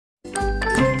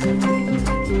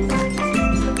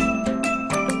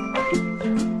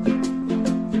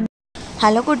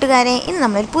Hello കൂട്ടുകാരെ, ഇന്ന്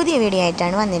നമ്മളൊരു പുതിയ വീഡിയോ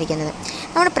ആയിട്ടാണ് വന്നിരിക്കുന്നത്.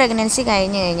 നമ്മുടെ പ്രഗ്നൻസി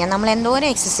കഴിഞ്ഞ് കഴിഞ്ഞാൽ നമ്മൾ എന്തോരം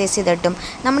എക്സസൈസ് ചെയ്തിട്ടും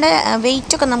നമ്മുടെ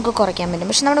വെയിറ്റൊക്കെ നമുക്ക് കുറയ്ക്കാൻ പറ്റും.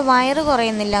 പക്ഷെ നമ്മുടെ വയറ്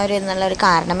കുറയുന്നില്ല എന്നുള്ളൊരു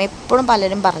കാരണം എപ്പോഴും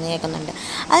പലരും പറഞ്ഞു കേൾക്കുന്നുണ്ട്.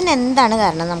 അതിനെന്താണ്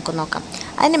കാരണം നമുക്ക് നോക്കാം.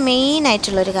 അതിന്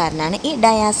മെയിനായിട്ടുള്ളൊരു കാരണമാണ് ഈ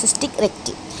ഡയാസിസ്റ്റിക്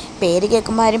റെക്റ്റി. പേര്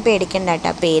കേൾക്കുമ്പോൾ ആരും പേടിക്കണ്ട കേട്ടോ,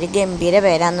 പേര് ഗംഭീര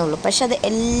പേരാന്നുള്ളൂ. പക്ഷെ അത്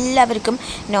എല്ലാവർക്കും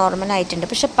നോർമലായിട്ടുണ്ട്.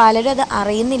 പക്ഷെ പലരും അത്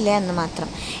അറിയുന്നില്ല എന്ന് മാത്രം.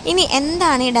 ഇനി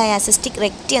എന്താണ് ഈ ഡയാസിസ്റ്റിക്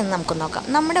റെക്റ്റി എന്ന് നമുക്ക് നോക്കാം.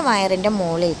 നമ്മുടെ വയറിൻ്റെ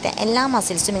മുകളിലത്തെ എല്ലാ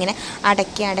മസിൽസും ഇങ്ങനെ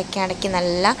അടക്കി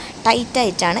നല്ല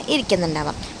ടൈറ്റായിട്ടാണ്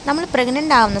ഇരിക്കുന്നുണ്ടാവാം. നമ്മൾ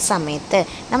പ്രഗ്നൻ്റ് ആവുന്ന സമയത്ത്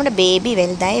നമ്മുടെ ബേബി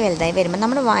വലുതായി വരുമ്പോൾ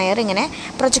നമ്മുടെ വയറിങ്ങനെ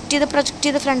പ്രൊജക്റ്റ്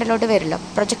ചെയ്ത് ഫ്രണ്ടിലോട്ട് വരുമല്ലോ.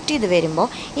 പ്രൊജക്റ്റ് ചെയ്ത് വരുമ്പോൾ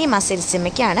ഈ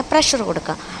മസിൽസിലേക്കാണ് പ്രഷർ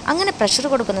കൊടുക്കുക. അങ്ങനെ പ്രഷർ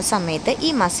കൊടുക്കുന്ന സമയത്ത്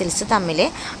ഈ മസിൽസ് തമ്മിൽ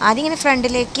അതിങ്ങനെ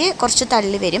ഫ്രണ്ടിലേക്ക് കുറച്ച്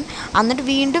തള്ളി വരും. എന്നിട്ട്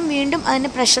വീണ്ടും അതിന്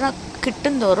പ്രഷർ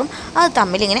കിട്ടും തോറും അത്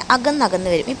തമ്മിലിങ്ങനെ അകന്ന്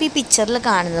വരും. ഇപ്പോൾ ഈ പിക്ചറിൽ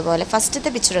കാണുന്നത് പോലെ ഫസ്റ്റത്തെ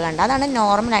പിക്ചർ കണ്ട അതാണ്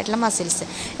നോർമലായിട്ടുള്ള മസിൽസ്.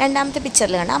 രണ്ടാമത്തെ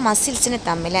പിക്ചറിൽ കണ്ട ആ മസിൽസിന്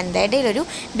തമ്മിൽ എന്തായാലും ഒരു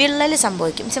വിള്ളൽ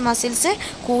സംഭവിക്കും. പക്ഷേ മസിൽസ്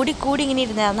കൂടി ഇങ്ങനെ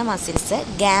ഇരുന്ന മസിൽസ്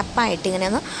ഗ്യാപ്പായിട്ട് ഇങ്ങനെ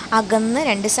ഒന്ന് അകന്ന്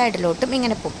രണ്ട് സൈഡിലോട്ടും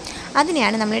ഇങ്ങനെ പോകും.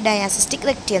 അതിനെയാണ് നമ്മൾ ഡയാസിസ്റ്റിക്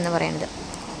റെക്റ്റി എന്ന് പറയുന്നത്.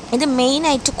 ഇത്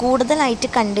മെയിനായിട്ട് കൂടുതലായിട്ട്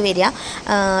കണ്ടുവരിക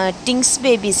ടിങ്സ്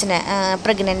ബേബീസിന്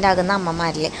പ്രഗ്നൻ്റ് ആകുന്ന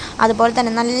അമ്മമാരിൽ, അതുപോലെ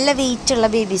തന്നെ നല്ല വെയിറ്റുള്ള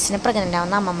ബേബീസിന് പ്രഗ്നൻ്റ്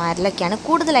ആകുന്ന അമ്മമാരിലൊക്കെയാണ്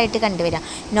കൂടുതലായിട്ട് കണ്ടുവരിക.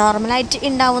 നോർമലായിട്ട്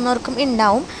ഉണ്ടാവുന്നവർക്കും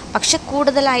ഉണ്ടാവും, പക്ഷെ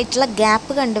കൂടുതലായിട്ടുള്ള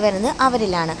ഗ്യാപ്പ് കണ്ടുവരുന്നത്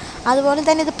അവരിലാണ്. അതുപോലെ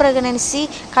തന്നെ ഇത് പ്രഗ്നൻസി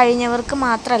കഴിഞ്ഞവർക്ക്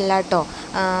മാത്രമല്ല കേട്ടോ,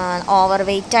 ഓവർ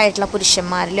വെയിറ്റ് ആയിട്ടുള്ള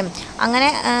പുരുഷന്മാരിലും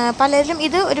അങ്ങനെ പലരിലും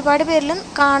ഇത് ഒരുപാട് പേരിലും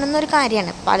കാണുന്നൊരു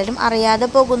കാര്യമാണ്. പലരും അറിയാതെ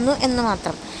പോകുന്നു എന്ന്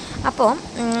മാത്രം. അപ്പോൾ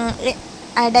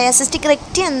ഡയാസിസ്റ്റിക്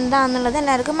റെക്റ്റി എന്താണെന്നുള്ളത്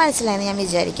എല്ലാവർക്കും മനസ്സിലായെന്ന് ഞാൻ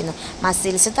വിചാരിക്കുന്നു.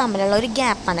 മസിൽസ് തമ്മിലുള്ള ഒരു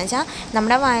ഗ്യാപ്പാണ് വെച്ചാൽ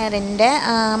നമ്മുടെ വയറിൻ്റെ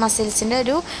മസിൽസിൻ്റെ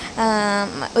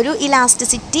ഒരു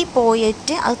ഇലാസ്റ്റിസിറ്റി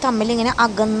പോയിട്ട് അത് തമ്മിലിങ്ങനെ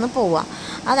അകന്ന് പോവുക,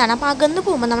 അതാണ്. അപ്പോൾ അകന്ന്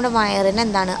പോകുമ്പോൾ നമ്മുടെ വയറിന്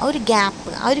എന്താണ് ഒരു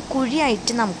ഗ്യാപ്പ്, ആ ഒരു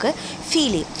കുഴിയായിട്ട് നമുക്ക്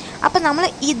ഫീൽ ചെയ്യും. അപ്പോൾ നമ്മൾ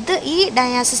ഈ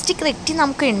ഡയാസിസ്റ്റിക് റെക്റ്റി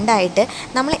നമുക്ക് ഉണ്ടായിട്ട്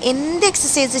നമ്മൾ എന്ത്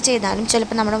എക്സസൈസ് ചെയ്താലും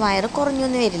ചിലപ്പോൾ നമ്മുടെ വയറ്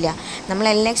കുറഞ്ഞൊന്നും വരില്ല.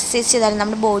 നമ്മളെല്ലാം എക്സസൈസ് ചെയ്താലും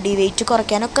നമ്മുടെ ബോഡി വെയിറ്റ്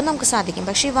കുറയ്ക്കാനൊക്കെ നമുക്ക് സാധിക്കും.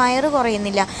 പക്ഷേ ഈ വയറ്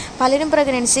കുറയുന്നില്ല. പലരും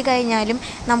പ്രഗ്നൻസി കഴിഞ്ഞാലും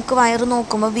നമുക്ക് വയറ്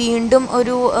നോക്കുമ്പോൾ വീണ്ടും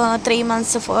ഒരു 3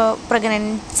 months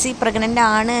പ്രഗ്നൻ്റ്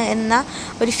ആണ് എന്ന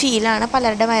ഒരു ഫീലാണ്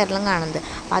പലരുടെ വയറിലും കാണുന്നത്.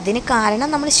 അപ്പോൾ അതിന് കാരണം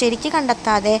നമ്മൾ ശരിക്കും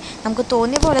കണ്ടെത്താതെ നമുക്ക്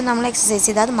തോന്നിയ പോലെ നമ്മൾ എക്സസൈസ്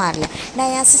ചെയ്താൽ അത് മാറില്ല.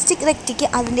 ഡയാസിസ്റ്റിക് റെക്റ്റിക്ക്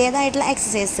അതിൻ്റേതായിട്ടുള്ള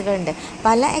എക്സസൈസുകളുണ്ട്.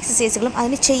 പല എക്സസൈസുകളും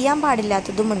അതിന് ചെയ്യാൻ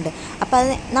പാടില്ലാത്തതുമുണ്ട്. അപ്പോൾ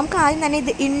അത് നമുക്ക് ആദ്യം തന്നെ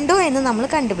ഇത് ഉണ്ടോ എന്ന് നമ്മൾ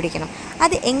കണ്ടുപിടിക്കണം.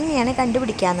 അത് എങ്ങനെയാണ്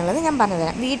കണ്ടുപിടിക്കുക എന്നുള്ളത് ഞാൻ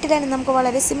പറഞ്ഞുതരാം. വീട്ടിൽ തന്നെ നമുക്ക്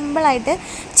വളരെ സിമ്പിളായിട്ട്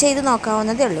ചെയ്ത്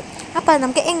നോക്കാവുന്നതേ ഉള്ളൂ. അപ്പോൾ അത്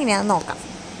നമുക്ക് എങ്ങനെയാണെന്ന് നോക്കാം.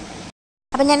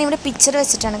 അപ്പോൾ ഞാനിവിടെ പിക്ചർ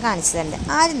വെച്ചിട്ടാണ് കാണിച്ചു തരുന്നത്.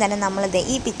 ആദ്യം തന്നെ നമ്മളിത്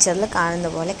ഈ പിക്ചറിൽ കാണുന്ന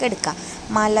പോലെ കിടക്കുക.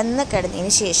 മലന്ന്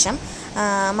കിടന്നതിന് ശേഷം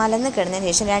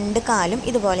 2 കാലും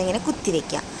ഇതുപോലെ ഇങ്ങനെ കുത്തി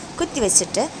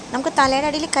വെച്ചിട്ട് നമുക്ക് തലയുടെ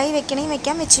അടിയിൽ കൈ വെക്കണമെങ്കിൽ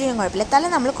വെക്കാം, വെച്ചിട്ടും കുഴപ്പമില്ല. തല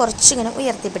നമ്മൾ കുറച്ചിങ്ങനെ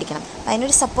ഉയർത്തി പിടിക്കണം.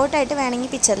 അതിനൊരു സപ്പോർട്ടായിട്ട്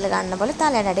വേണമെങ്കിൽ പിക്ചറിൽ കാണുന്ന പോലെ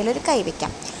തലയുടെ അടിയിൽ ഒരു കൈ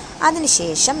വെക്കാം.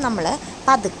 അതിനുശേഷം നമ്മൾ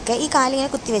പതുക്കെ ഈ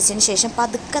കാലിങ്ങനെ കുത്തി വെച്ചതിന് ശേഷം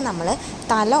പതുക്കെ നമ്മൾ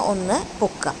തല ഒന്ന്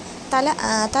പൊക്കുക.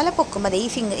 തല പൊക്കുമ്പോൾ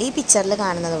ഈ പിക്ചറിൽ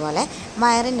കാണുന്നത് പോലെ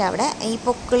വയറിൻ്റെ അവിടെ ഈ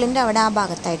പൊക്കിളിൻ്റെ അവിടെ ആ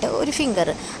ഭാഗത്തായിട്ട് ഒരു ഫിംഗർ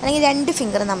അല്ലെങ്കിൽ 2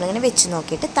 ഫിംഗർ നമ്മളിങ്ങനെ വെച്ച്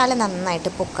നോക്കിയിട്ട് തല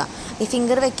നന്നായിട്ട് പൊക്കുക. ഈ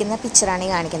ഫിംഗർ വെക്കുന്ന പിക്ചറാണ് ഈ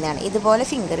കാണിക്കുന്നതാണ്. ഇതുപോലെ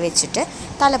ഫിംഗർ വെച്ചിട്ട്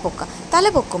തല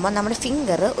പൊക്കുമ്പോൾ നമ്മുടെ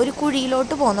ഫിംഗർ ഒരു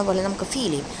കുഴിയിലോട്ട് പോകുന്ന പോലെ നമുക്ക്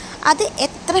ഫീൽ ചെയ്യും. അത്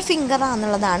എത്ര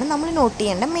ഫിംഗറാണെന്നുള്ളതാണ് നമ്മൾ നോട്ട്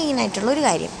ചെയ്യേണ്ട മെയിനായിട്ടുള്ള ഒരു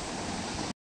കാര്യം.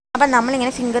 അപ്പം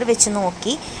നമ്മളിങ്ങനെ ഫിംഗർ വെച്ച്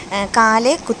നോക്കി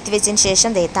കാല് കുത്തിവെച്ചതിന്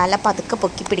ശേഷം തല പതുക്കെ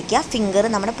പൊക്കി പിടിക്കുക. ഫിംഗർ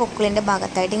നമ്മുടെ പൊക്കിളിൻ്റെ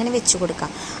ഭാഗത്തായിട്ട് ഇങ്ങനെ വെച്ച് കൊടുക്കുക.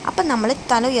 അപ്പം നമ്മൾ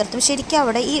തല ഉയർത്തും. ശരിക്കും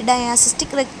അവിടെ ഈ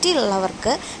ഡയാസിസ്റ്റിക് റെക്റ്റി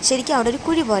ഉള്ളവർക്ക് ശരിക്കും അവിടെ ഒരു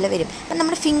കുഴി പോലെ വരും. അപ്പം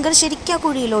നമ്മുടെ ഫിംഗർ ശരിക്കും ആ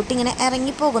കുഴിയിലോട്ട് ഇങ്ങനെ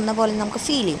ഇറങ്ങിപ്പോകുന്ന പോലെ നമുക്ക്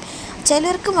ഫീൽ ചെയ്യും.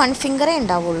 ചിലർക്ക് 1 ഫിംഗറേ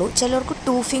ഉണ്ടാവുള്ളൂ, ചിലർക്ക്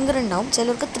 2 ഫിംഗർ ഉണ്ടാവും,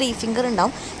 ചിലർക്ക് 3 ഫിംഗർ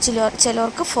ഉണ്ടാവും,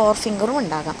 ചിലർക്ക് 4 ഫിംഗറും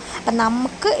ഉണ്ടാകാം. അപ്പം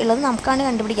നമുക്ക് ഉള്ളത് നമുക്കാണ്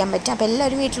കണ്ടുപിടിക്കാൻ പറ്റുക. അപ്പോൾ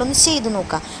എല്ലാവരും വീട്ടിലൊന്ന് ചെയ്ത്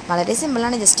നോക്കുക. വളരെ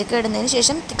സിമ്പിളാണ്. ജസ്റ്റ് കിടന്നതിന്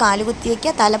ശേഷം കാല് കുത്തി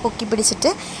വയ്ക്കുക, തല പൊക്കി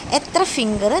പിടിച്ചിട്ട് എത്ര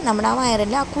ഫിംഗർ നമ്മുടെ ആ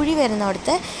വയറിൽ ആ കുഴി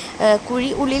വരുന്നിടത്ത് കുഴി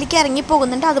ഉള്ളിലേക്ക് ഇറങ്ങി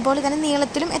പോകുന്നുണ്ട്, അതുപോലെ തന്നെ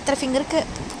നീളത്തിലും എത്ര ഫിംഗർ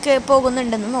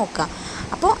പോകുന്നുണ്ടെന്ന് നോക്കുക.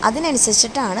 അപ്പോൾ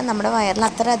അതിനനുസരിച്ചിട്ടാണ് നമ്മുടെ വയറിൽ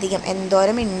അത്ര അധികം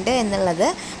എന്തോരം ഉണ്ട് എന്നുള്ളത്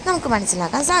നമുക്ക്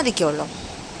മനസ്സിലാക്കാൻ സാധിക്കുള്ളൂ.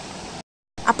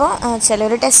 അപ്പോൾ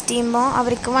ചിലർ ടെസ്റ്റ് ചെയ്യുമ്പോൾ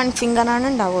അവർക്ക് 1 ഫിംഗറാണ്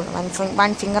ഉണ്ടാവുള്ളൂ.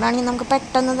 1 ഫിംഗറാണെങ്കിൽ നമുക്ക്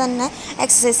പെട്ടെന്ന് തന്നെ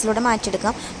എക്സസൈസിലൂടെ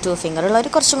മാറ്റിയെടുക്കാം. 2 ഫിംഗർ ഉള്ളവർ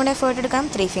കുറച്ചും കൂടി എഫേർട്ട് എടുക്കണം.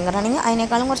 3 ഫിംഗർ ആണെങ്കിൽ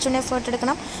അതിനേക്കാളും കുറച്ചും കൂടി എഫേർട്ട്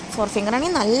എടുക്കണം. 4 ഫിംഗർ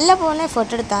ആണെങ്കിൽ നല്ലപോലെ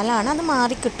എഫേർട്ട് എടുത്താലാണ് അത്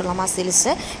മാറിക്കിട്ടുള്ളൂ.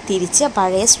 മസിൽസ് തിരിച്ച്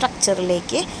പഴയ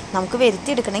സ്ട്രക്ചറിലേക്ക് നമുക്ക്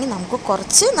വരുത്തിയെടുക്കണമെങ്കിൽ നമുക്ക്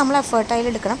കുറച്ച് നമ്മൾ എഫേർട്ട് അതിൽ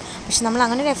എടുക്കണം. പക്ഷെ നമ്മൾ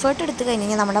അങ്ങനെ ഒരു എഫേർട്ട് എടുത്ത് കഴിഞ്ഞ്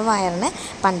കഴിഞ്ഞാൽ നമ്മുടെ വയറിന്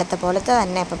പണ്ടത്തെ പോലത്തെ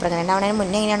തന്നെ ഇപ്പോൾ പ്രഗ്നൻ്റ് ആവുന്നതിന്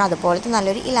മുന്നേ എങ്ങനെയാണോ അതുപോലത്തെ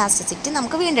നല്ലൊരു ഇലാസ്റ്റിസിറ്റി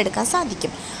നമുക്ക് വീണ്ടെടുക്കാൻ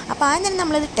സാധിക്കും. അപ്പോൾ ആദ്യം തന്നെ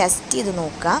നമ്മളിത് ടെസ്റ്റ് ചെയ്ത് നോക്കുക.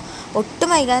 നോക്കുക. ഒട്ടും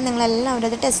വൈകാതെ നിങ്ങളെല്ലാവരും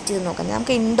അത് ടെസ്റ്റ് ചെയ്ത് നോക്കുക.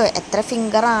 നമുക്ക് ഉണ്ടോ, എത്ര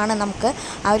ഫിംഗറാണ് നമുക്ക്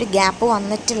ആ ഒരു ഗ്യാപ്പ്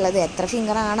വന്നിട്ടുള്ളത്, എത്ര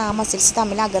ഫിംഗറാണ് ആ മസിൽസ്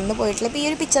തമ്മിൽ അകന്ന് പോയിട്ടുള്ളത്. ഇപ്പോൾ ഈ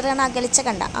ഒരു പിക്ചറാണ് അകലിച്ച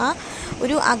കണ്ട, ആ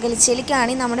ഒരു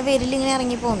അകലിച്ചയിലേക്കാണ് നമ്മുടെ വിരലിങ്ങനെ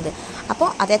ഇറങ്ങിപ്പോകുന്നത്. അപ്പോൾ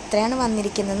അതെത്രയാണ്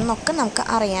വന്നിരിക്കുന്നതെന്നൊക്കെ നമുക്ക്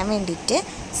അറിയാൻ വേണ്ടിയിട്ട്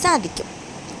സാധിക്കും.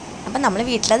 അപ്പം നമ്മൾ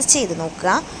വീട്ടിലത് ചെയ്ത് നോക്കുക.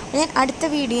 ഞാൻ അടുത്ത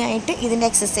വീഡിയോ ആയിട്ട് ഇതിൻ്റെ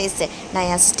എക്സസൈസ്,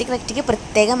 ഡയാസ്റ്റിക് റെക്റ്റിക്ക്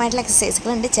പ്രത്യേകമായിട്ടുള്ള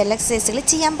എക്സസൈസുകളുണ്ട്, ചില എക്സസൈസുകൾ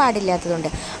ചെയ്യാൻ പാടില്ലാത്തതുണ്ട്.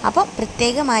 അപ്പോൾ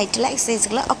പ്രത്യേകമായിട്ടുള്ള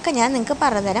എക്സസൈസുകൾ ഒക്കെ ഞാൻ നിങ്ങൾക്ക്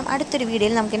പറഞ്ഞുതരാം. അടുത്തൊരു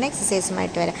വീഡിയോയിൽ നമുക്കിൻ്റെ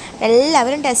എക്സസൈസുമായിട്ട് വരാം.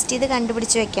 എല്ലാവരും ടെസ്റ്റ് ചെയ്ത്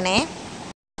കണ്ടുപിടിച്ച് വെക്കണേ.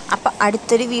 അപ്പോൾ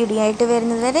അടുത്തൊരു വീഡിയോ ആയിട്ട്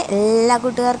വരുന്നത് വരെ എല്ലാ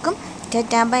കൂട്ടുകാർക്കും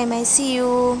tata bye bye, see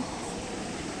you.